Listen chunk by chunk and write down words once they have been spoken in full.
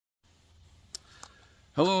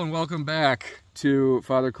Hello and welcome back to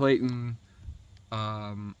Father Clayton.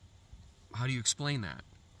 How do you explain that?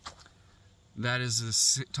 That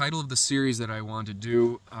is the title of the series that I want to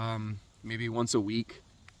do, maybe once a week.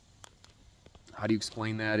 How do you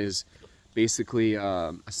explain that is basically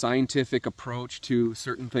a scientific approach to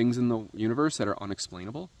certain things in the universe that are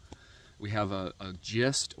unexplainable. We have a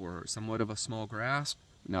gist or somewhat of a small grasp,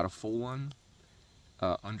 not a full one,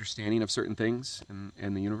 understanding of certain things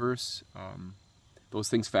in the universe. Those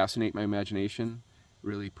things fascinate my imagination,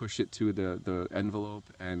 really push it to the envelope,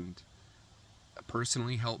 and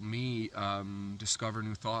personally help me discover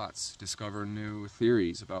new thoughts, discover new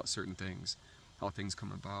theories about certain things, how things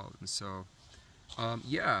come about. And so,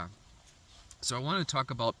 yeah. So I want to talk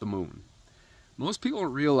about the moon. Most people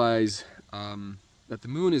don't realize that the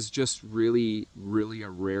moon is just really, really a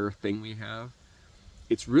rare thing we have.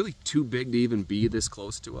 It's really too big to even be this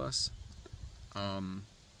close to us.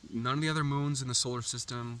 None of the other moons in the solar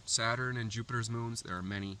system, Saturn and Jupiter's moons, there are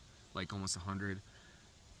many, like almost 100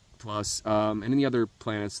 plus, and any other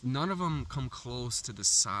planets, none of them come close to the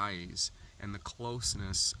size and the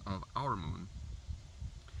closeness of our moon.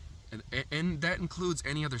 And that includes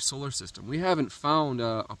any other solar system. We haven't found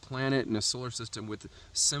a planet in a solar system with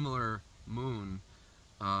similar moon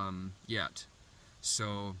yet.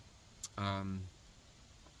 So,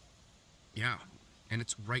 yeah, and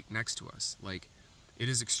it's right next to us. Like, it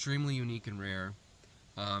is extremely unique and rare.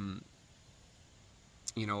 You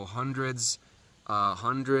know, hundreds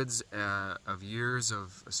of years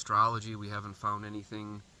of astrology, we haven't found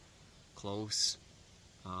anything close.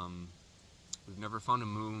 We've never found a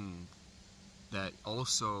moon that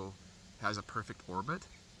also has a perfect orbit.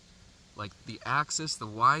 Like the axis, the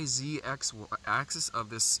YZX axis of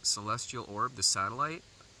this celestial orb, the satellite,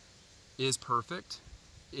 is perfect.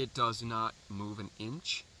 It does not move an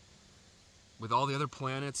inch. With all the other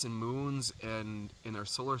planets and moons and in our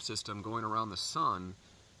solar system going around the sun,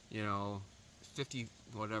 you know,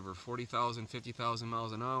 40,000, 50,000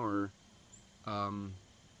 miles an hour,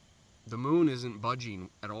 the moon isn't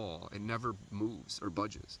budging at all. It never moves or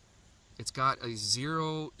budges. It's got a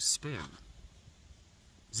zero spin.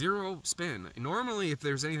 Zero spin. Normally, if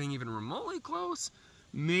there's anything even remotely close,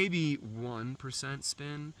 maybe 1%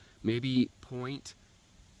 spin, maybe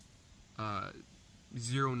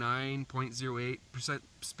 0.08%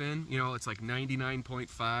 spin. You know, it's like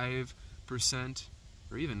 99.5%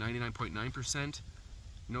 or even 99.9%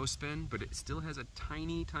 no spin, but it still has a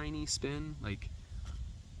tiny, tiny spin. Like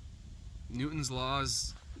Newton's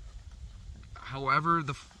laws, however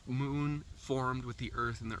the moon formed with the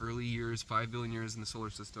Earth in the early years, 5 billion years in the solar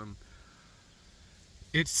system,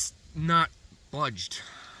 it's not budged,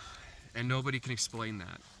 and nobody can explain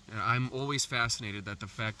that. And I'm always fascinated that the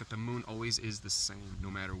fact that the moon always is the same.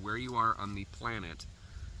 No matter where you are on the planet,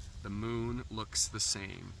 the moon looks the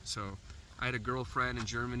same. So I had a girlfriend in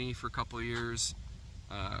Germany for a couple of years.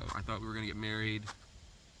 I thought we were going to get married,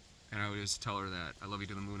 and I would just tell her that I love you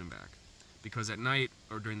to the moon and back. Because at night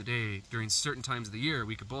or during the day, during certain times of the year,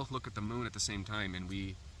 we could both look at the moon at the same time, and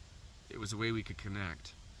it was a way we could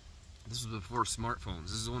connect. This was before smartphones.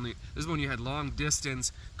 This is when you had long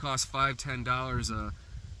distance, cost $5, $10 a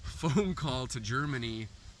phone call to Germany,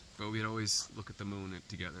 but we'd always look at the moon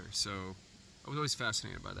together. So I was always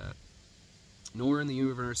fascinated by that. Nowhere in the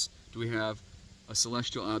universe do we have a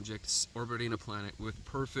celestial object orbiting a planet with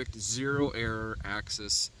perfect zero error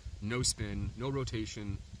axis, no spin, no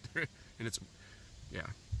rotation, and it's, yeah.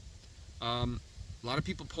 A lot of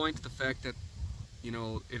people point to the fact that, you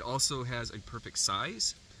know, it also has a perfect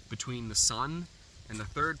size between the sun and the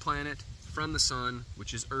third planet from the sun,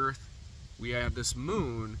 which is Earth. We have this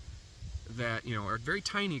moon that, you know, are very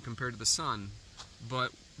tiny compared to the sun,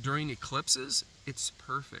 but during eclipses, it's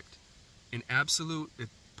perfect. An absolute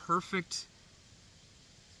perfect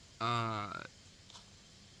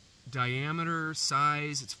diameter,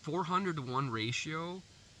 size. It's 400 to 1 ratio,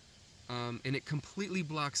 and it completely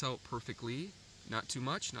blocks out perfectly, not too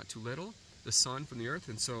much, not too little, the sun from the Earth.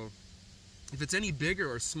 And so if it's any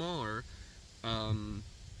bigger or smaller,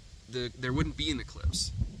 there wouldn't be an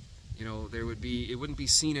eclipse. You know, it wouldn't be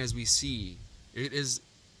seen as we see. It is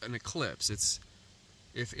an eclipse.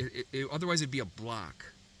 Otherwise it'd be a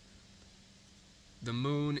block. The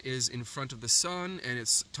moon is in front of the sun, and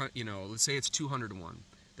it's, you know, let's say it's 200 to 1.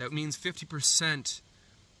 That means 50%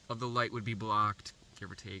 of the light would be blocked,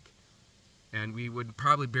 give or take, and we would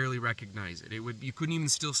probably barely recognize it. You couldn't even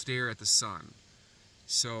still stare at the sun.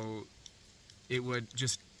 So it would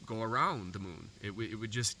just go around the moon. It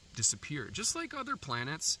would just disappear, just like other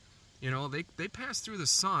planets. You know, they pass through the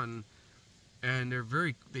sun, and they're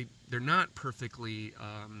not perfectly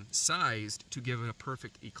sized to give it a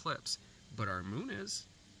perfect eclipse. but our moon is.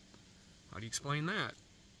 How do you explain that?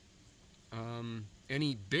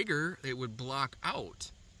 Any bigger, it would block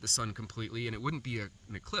out the sun completely, and it wouldn't be an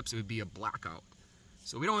eclipse, it would be a blackout.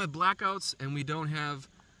 So we don't have blackouts, and we don't have,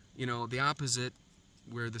 you know, the opposite,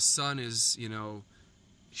 where the sun is, you know,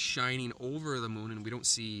 shining over the moon, and we don't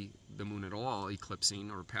see the moon at all eclipsing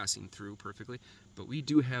or passing through perfectly. But we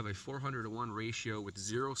do have a 400-to-1 ratio with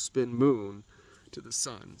 0 spin moon to the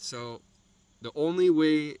sun. So the only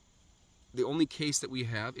way, the only case that we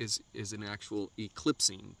have is an actual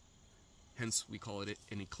eclipsing. Hence, we call it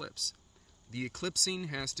an eclipse. The eclipsing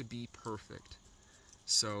has to be perfect.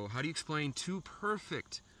 So how do you explain two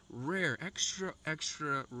perfect, rare,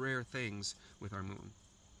 extra rare things with our moon?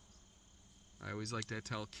 I always like to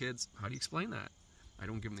tell kids, how do you explain that? I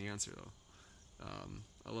don't give them the answer, though.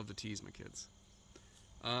 I love to tease my kids.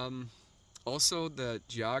 Also, the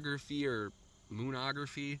geography or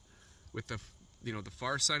moonography with the, you know, the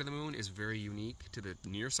far side of the moon is very unique to the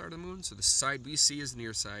near side of the moon. So the side we see is the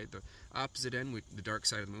near side. The opposite end, with the dark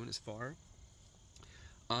side of the moon, is far.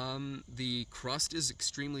 The crust is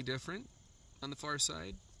extremely different on the far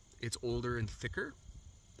side. It's older and thicker.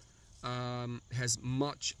 Has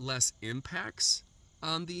much less impacts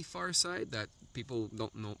on the far side. That people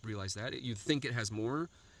don't realize that. You'd think it has more,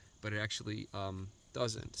 but it actually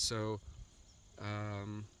doesn't. So how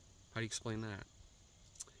do you explain that?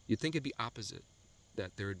 You'd think it'd be opposite,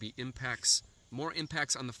 that there would be impacts, more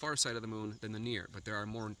impacts on the far side of the moon than the near, but there are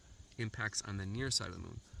more impacts on the near side of the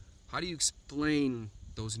moon. How do you explain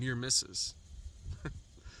those near misses?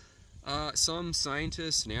 Some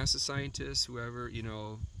scientists, NASA scientists, whoever, you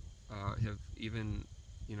know, have even,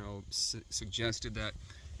 you know, suggested that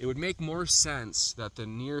it would make more sense that the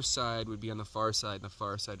near side would be on the far side and the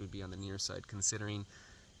far side would be on the near side, considering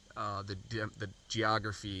the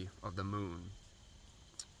geography of the moon.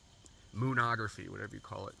 Moonography, whatever you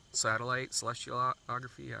call it. Satellite,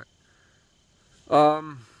 celestialography, yeah.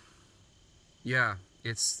 Yeah,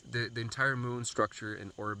 it's the entire moon structure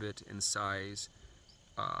and orbit and size.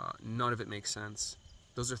 None of it makes sense.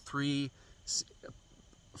 Those are three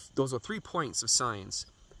points of science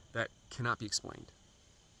that cannot be explained.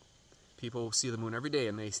 People see the moon every day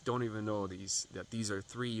and they don't even know that these are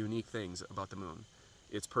three unique things about the moon.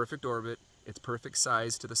 Its perfect orbit, its perfect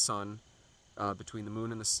size to the sun, between the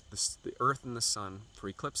moon and the Earth and the sun for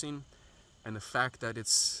eclipsing, and the fact that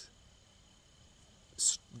it's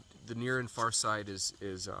the near and far side is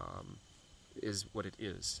what it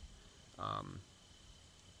is.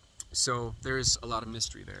 So there's a lot of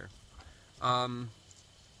mystery there.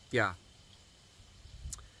 Yeah.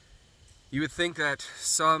 You would think that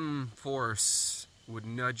some force would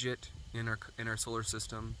nudge it in our solar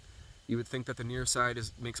system. You would think that the near side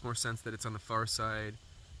makes more sense that it's on the far side.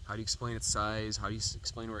 How do you explain its size? How do you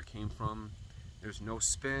explain where it came from? There's no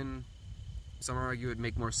spin. Some argue it would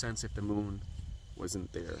make more sense if the moon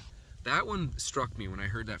wasn't there. That one struck me when I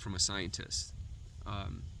heard that from a scientist.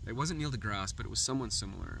 It wasn't Neil deGrasse, but it was someone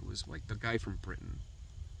similar. It was like the guy from Britain.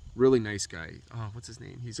 Really nice guy. Oh, what's his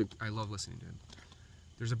name? I love listening to him.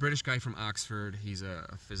 There's a British guy from Oxford. He's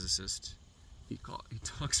a physicist. He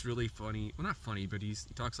talks really funny. Well, not funny, but he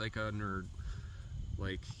talks like a nerd.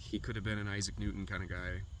 Like, he could have been an Isaac Newton kind of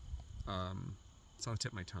guy. It's on the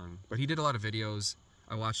tip of my tongue. But he did a lot of videos.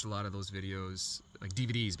 I watched a lot of those videos, like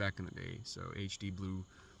DVDs back in the day. So HD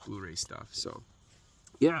Blu-ray stuff. So,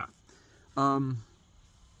 yeah.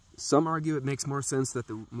 Some argue it makes more sense that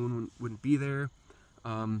the moon wouldn't be there.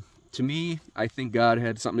 To me, I think God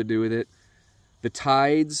had something to do with it. The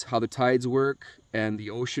tides, how the tides work and the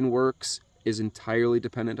ocean works, is entirely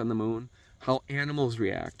dependent on the moon. How animals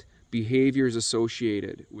react, behaviors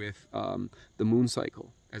associated with the moon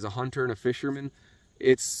cycle. As a hunter and a fisherman,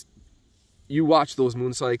 you watch those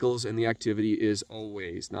moon cycles and the activity is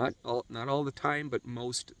always, not all the time, but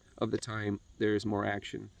most of the time, there's more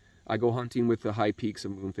action. I go hunting with the high peaks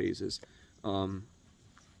of moon phases, and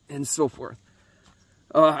so forth.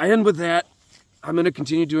 I end with that. I'm going to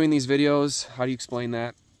continue doing these videos. How do you explain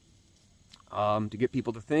that? To get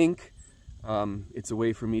people to think. It's a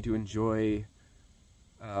way for me to enjoy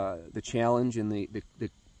the challenge and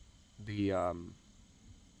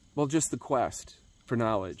well, just the quest for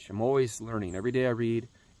knowledge. I'm always learning. Every day I read,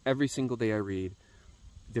 every single day I read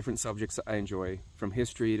different subjects I enjoy, from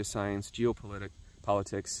history to science,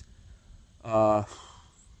 geopolitics,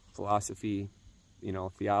 philosophy, you know,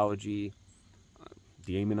 theology,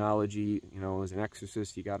 demonology. You know, as an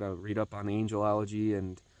exorcist, you got to read up on angelology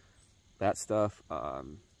and that stuff.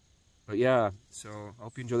 But yeah, so I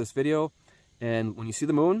hope you enjoy this video. And when you see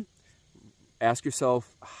the moon, ask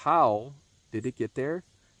yourself, how did it get there?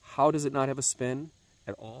 How does it not have a spin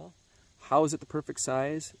at all? How is it the perfect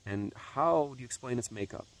size? And how do you explain its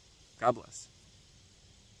makeup? God bless.